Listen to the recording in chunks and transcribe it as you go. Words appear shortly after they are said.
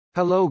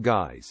Hello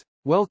guys.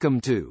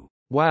 Welcome to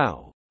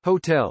Wow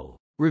Hotel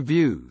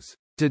Reviews.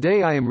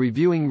 Today I am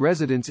reviewing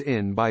Residence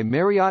Inn by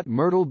Marriott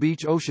Myrtle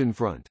Beach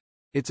Oceanfront.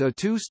 It's a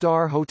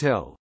 2-star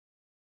hotel.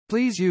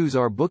 Please use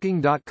our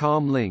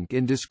booking.com link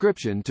in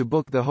description to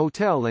book the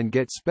hotel and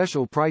get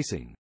special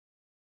pricing.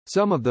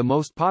 Some of the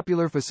most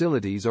popular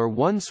facilities are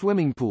 1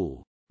 swimming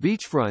pool,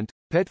 beachfront,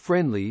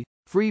 pet-friendly,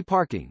 free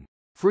parking,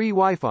 free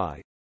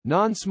Wi-Fi,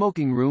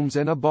 non-smoking rooms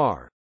and a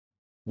bar.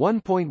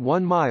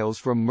 1.1 miles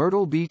from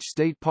Myrtle Beach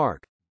State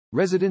Park,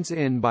 Residence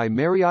Inn by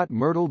Marriott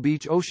Myrtle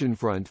Beach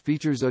Oceanfront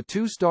features a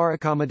 2-star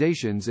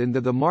accommodations in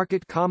the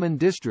Market Common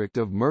district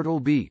of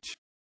Myrtle Beach.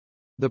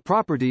 The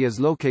property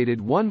is located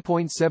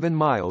 1.7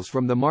 miles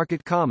from the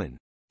Market Common,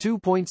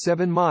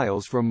 2.7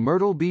 miles from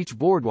Myrtle Beach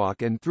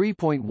Boardwalk and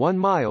 3.1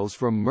 miles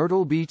from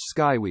Myrtle Beach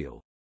SkyWheel.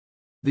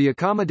 The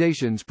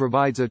accommodations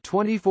provides a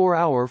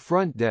 24-hour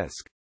front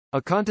desk.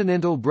 A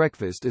continental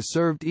breakfast is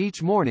served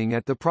each morning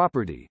at the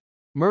property.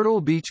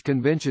 Myrtle Beach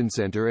Convention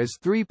Center is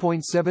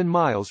 3.7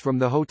 miles from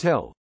the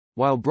hotel,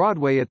 while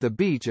Broadway at the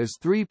beach is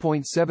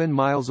 3.7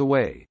 miles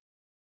away.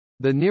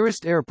 The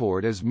nearest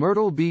airport is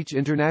Myrtle Beach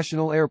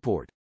International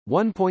Airport,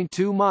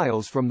 1.2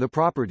 miles from the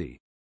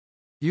property.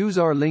 Use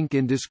our link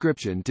in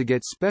description to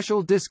get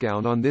special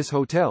discount on this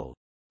hotel.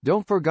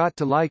 Don't forget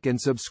to like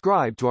and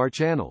subscribe to our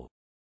channel.